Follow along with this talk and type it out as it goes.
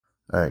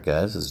All right,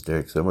 guys, this is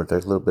Derek Sommer,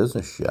 Dark Little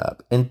Business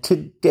Shop. And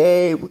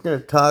today we're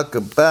going to talk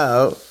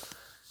about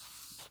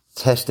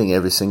testing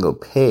every single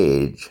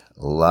page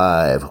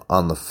live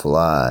on the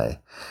fly,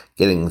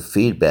 getting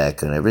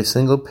feedback on every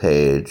single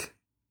page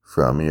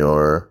from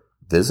your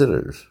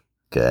visitors.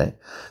 Okay,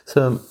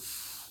 so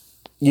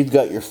you've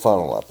got your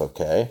funnel up,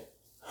 okay,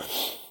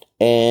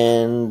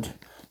 and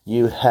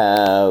you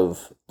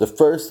have the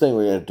first thing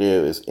we're going to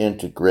do is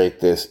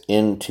integrate this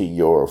into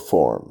your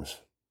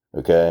forms,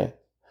 okay.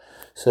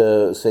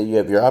 So say you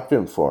have your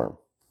opt-in form,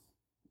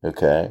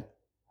 okay?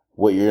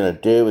 What you're going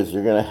to do is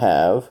you're going to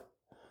have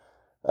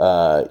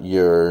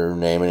your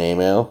name and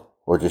email,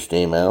 or just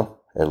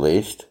email at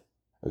least,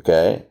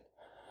 okay?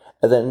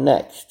 And then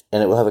next,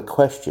 and it will have a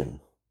question.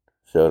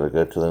 So it'll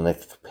go to the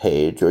next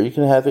page, or you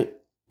can have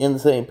it in the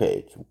same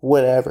page,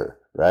 whatever,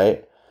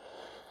 right?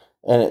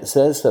 And it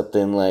says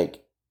something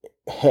like,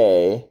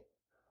 hey,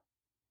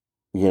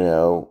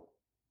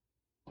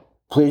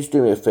 please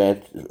do me a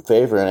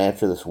favor and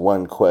answer this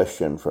one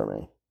question for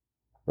me,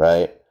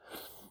 right?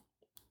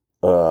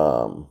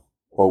 Or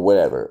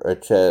whatever.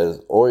 It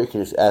says, or you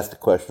can just ask the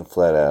question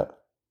flat out.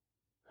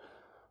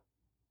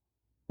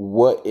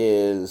 What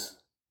is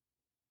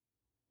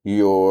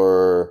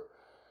your,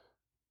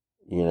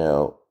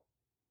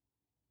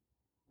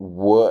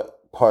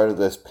 what part of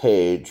this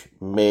page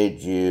made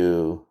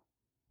you,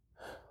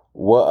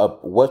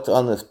 what's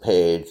on this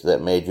page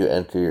that made you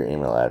enter your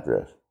email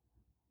address?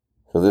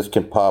 So this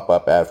can pop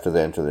up after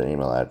they enter their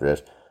email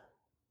address.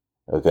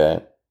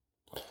 Okay.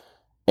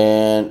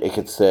 And it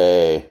could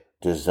say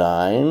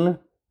design.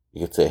 It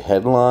could say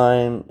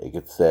headline. It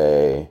could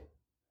say,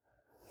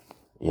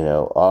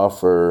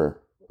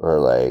 offer,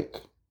 or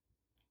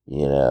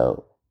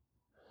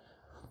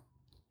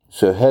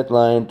so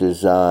headline,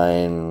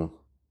 design,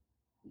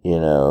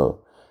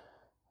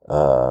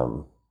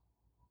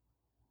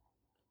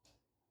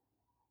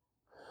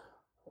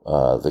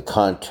 the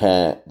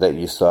content that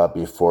you saw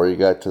before you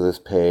got to this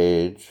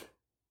page,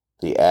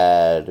 the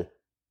ad,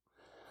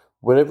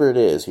 whatever it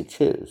is you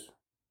choose.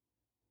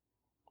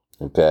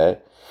 Okay?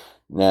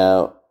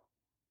 Now,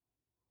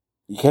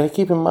 you got to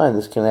keep in mind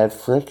this can add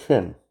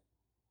friction.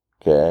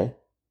 Okay?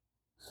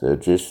 So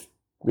just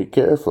be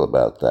careful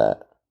about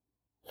that.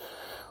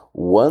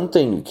 One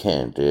thing you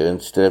can do,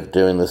 instead of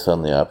doing this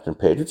on the opt-in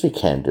page, which you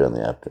can do on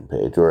the opt-in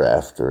page or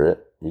after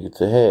it, you could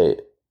say, hey,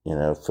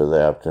 for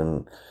the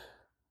opt-in,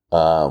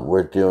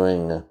 we're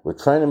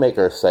trying to make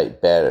our site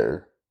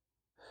better.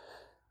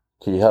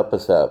 Can you help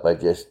us out by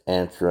just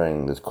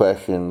answering this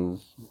question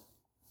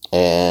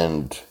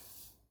and,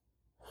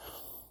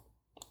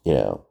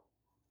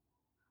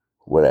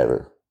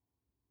 whatever.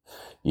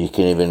 You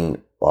can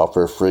even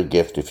offer a free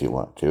gift if you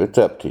want to. It's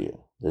up to you.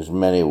 There's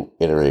many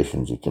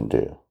iterations you can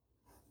do.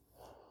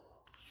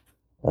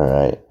 All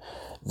right.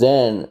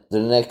 Then the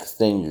next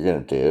thing you're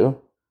going to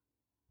do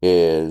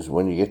is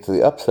when you get to the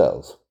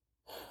upsells,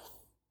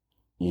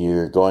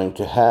 you're going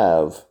to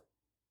have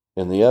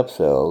in the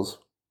upsells,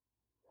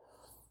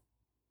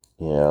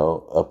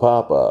 a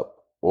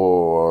pop-up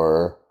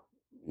or,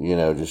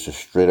 just a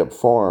straight up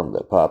form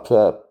that pops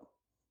up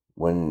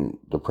when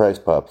the price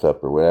pops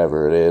up or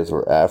whatever it is,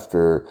 or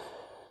after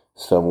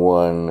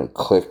someone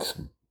clicks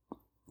it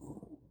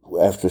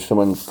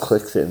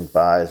and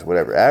buys,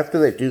 whatever. After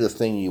they do the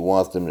thing you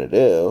want them to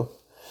do,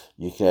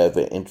 you can have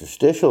an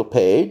interstitial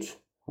page,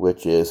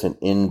 which is an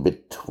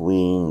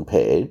in-between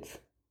page,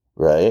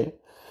 right?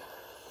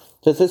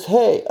 That says,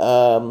 hey,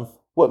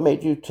 what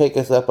made you take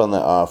us up on the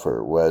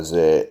offer? Was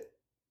it,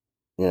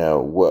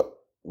 what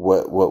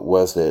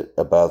was it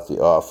about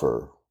the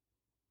offer?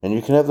 And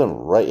you can have them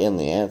write in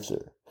the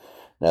answer.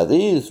 Now,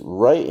 these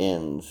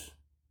write-ins,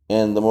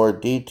 and the more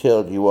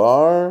detailed you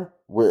are,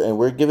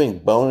 we're giving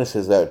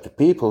bonuses out to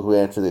people who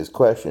answer these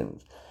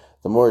questions.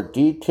 The more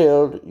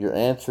detailed your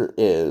answer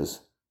is,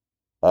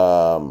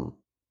 then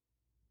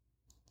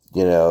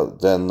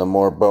the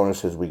more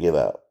bonuses we give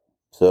out.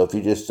 So if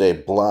you just say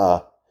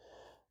blah,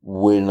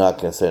 we're not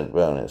going to send a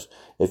bonus.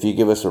 If you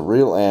give us a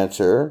real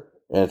answer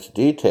and it's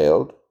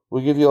detailed,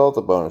 we'll give you all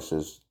the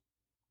bonuses,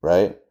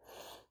 right?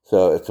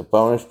 So it's a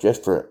bonus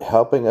just for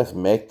helping us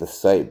make the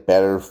site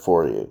better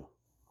for you.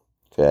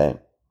 Okay?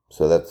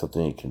 So that's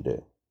something you can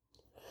do.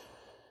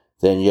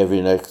 Then you have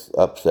your next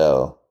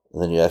upsell.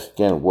 And then you ask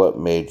again, what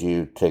made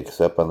you take us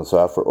up on this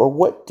offer? Or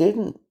what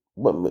didn't?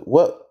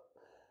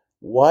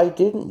 Why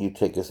didn't you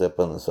take us up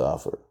on this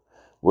offer?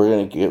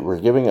 We're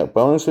giving out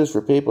bonuses for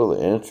people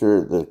to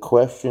answer the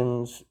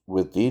questions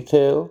with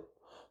detail.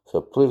 So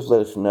please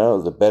let us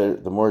know.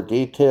 The more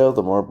detail,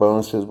 the more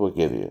bonuses we'll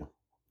give you.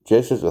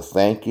 Just as a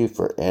thank you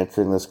for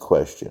answering this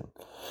question.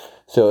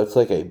 So it's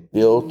like a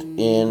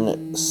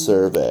built-in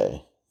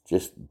survey.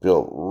 Just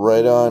built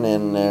right on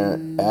in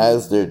there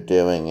as they're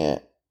doing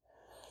it.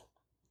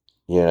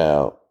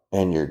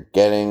 And you're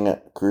getting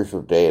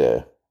crucial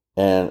data.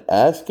 And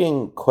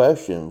asking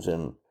questions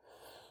and,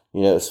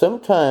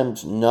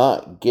 sometimes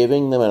not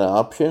giving them an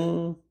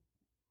option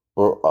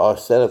or a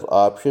set of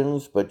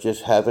options, but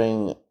just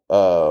having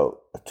a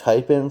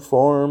type-in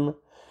form.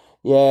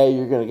 Yeah,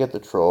 you're going to get the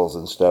trolls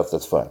and stuff.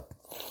 That's fine.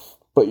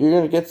 but you're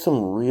going to get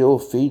some real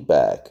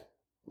feedback,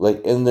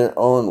 like in their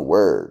own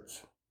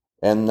words.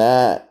 And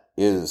that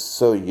is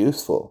so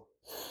useful.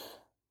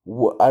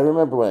 I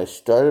remember when I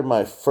started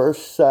my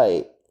first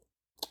site,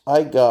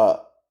 I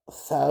got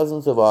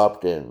thousands of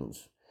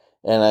opt-ins,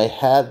 and I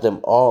had them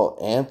all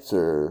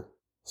answer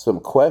some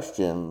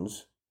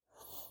questions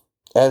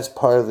as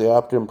part of the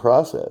opt-in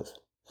process.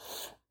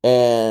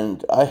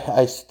 And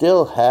I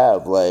still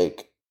have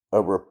like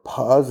a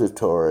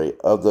repository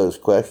of those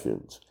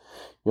questions.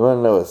 You want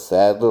to know a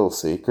sad little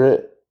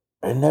secret?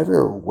 I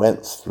never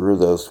went through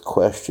those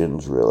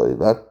questions really,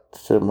 not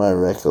to my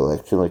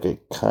recollection. Like I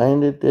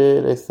kind of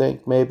did, I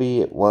think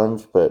maybe at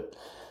once, but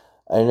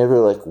I never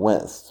like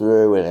went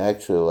through and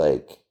actually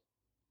like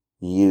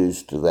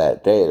used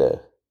that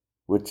data,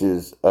 which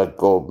is a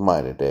gold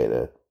mine of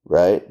data,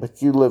 right?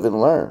 But you live and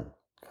learn.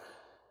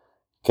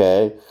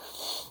 Okay?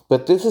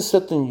 But this is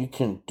something you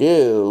can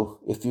do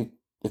if you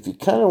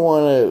kind of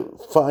want to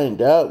find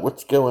out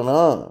what's going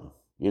on.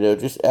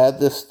 Just add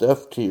this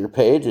stuff to your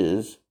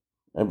pages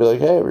and be like,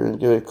 hey, we're going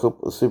to give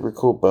a super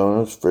cool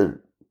bonus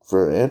for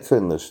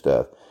answering this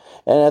stuff.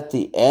 And at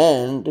the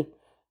end,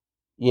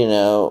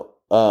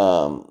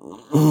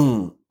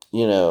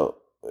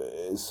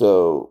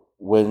 so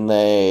when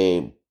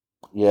they,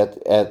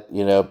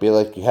 be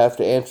like, you have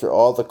to answer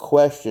all the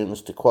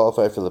questions to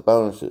qualify for the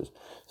bonuses.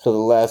 So the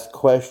last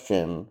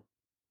question,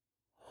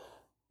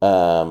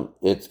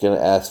 it's going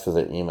to ask for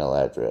their email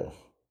address.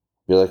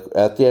 Be like,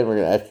 at the end, we're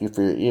going to ask you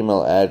for your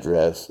email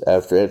address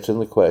after answering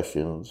the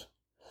questions,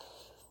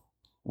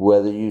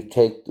 whether you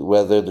take the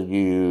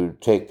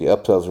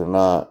upsells or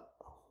not.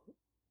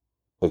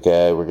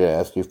 Okay, we're going to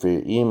ask you for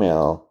your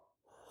email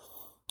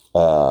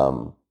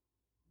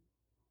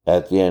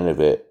at the end of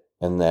it,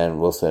 and then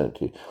we'll send it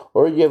to you.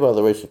 Or you have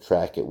other ways to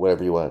track it,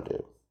 whatever you want to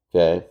do.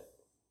 Okay?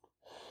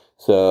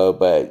 So,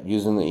 but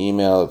using the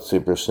email, it's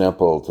super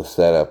simple to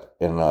set up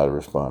in an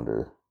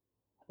autoresponder.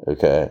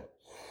 Okay?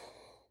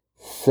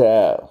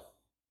 So,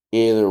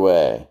 either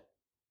way,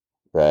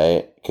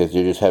 right? Because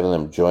you're just having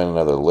them join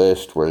another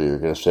list where you're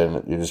just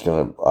going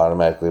to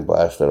automatically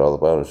blast out all the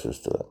bonuses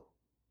to them.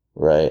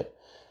 Right?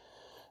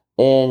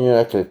 And you're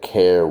not going to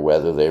care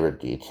whether they were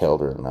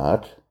detailed or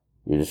not.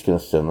 You're just going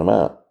to send them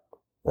out.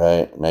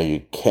 Right? Now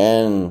you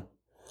can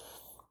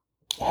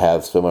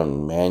have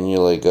someone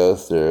manually go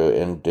through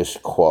and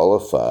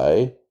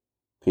disqualify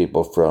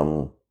people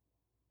from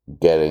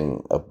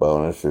getting a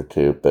bonus or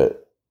two,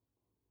 but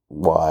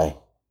why?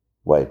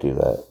 Why do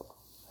that?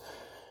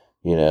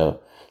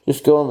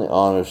 Just go on the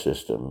honor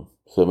system.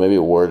 So maybe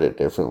word it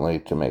differently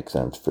to make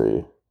sense for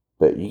you.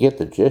 But you get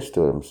the gist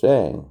of what I'm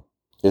saying,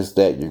 is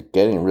that you're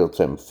getting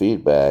real-time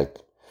feedback.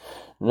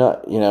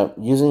 Not,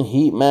 using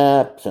heat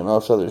maps and all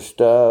this other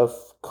stuff,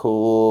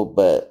 cool,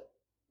 but,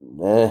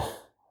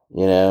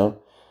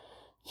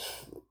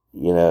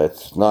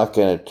 it's not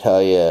going to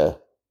tell you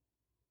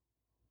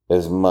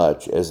as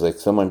much as like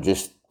someone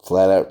just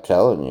flat out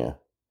telling you,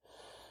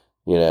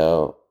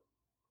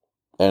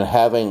 and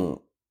having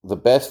the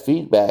best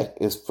feedback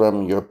is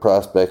from your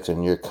prospects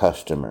and your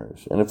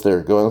customers. And if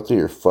they're going through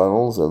your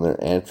funnels and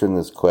they're answering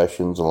these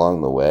questions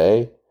along the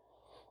way,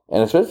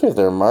 and especially if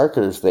they're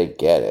marketers, they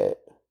get it,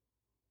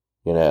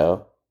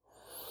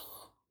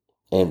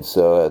 And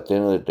so at the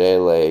end of the day,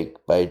 like,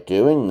 by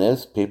doing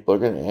this, people are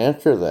going to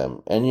answer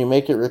them. And you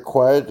make it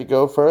required to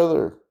go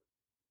further,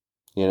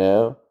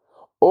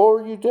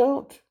 or you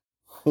don't.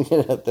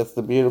 That's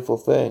the beautiful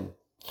thing.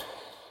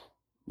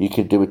 You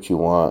can do what you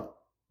want.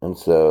 And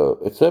so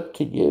it's up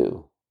to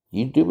you.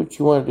 You do what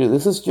you want to do.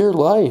 This is your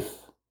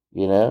life,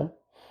 Do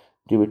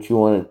what you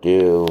want to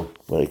do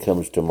when it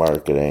comes to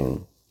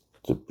marketing.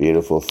 The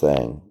beautiful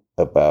thing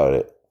about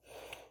it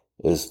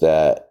is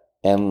that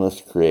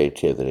endless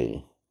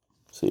creativity.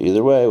 So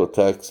either way, we'll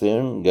talk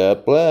soon.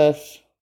 God bless.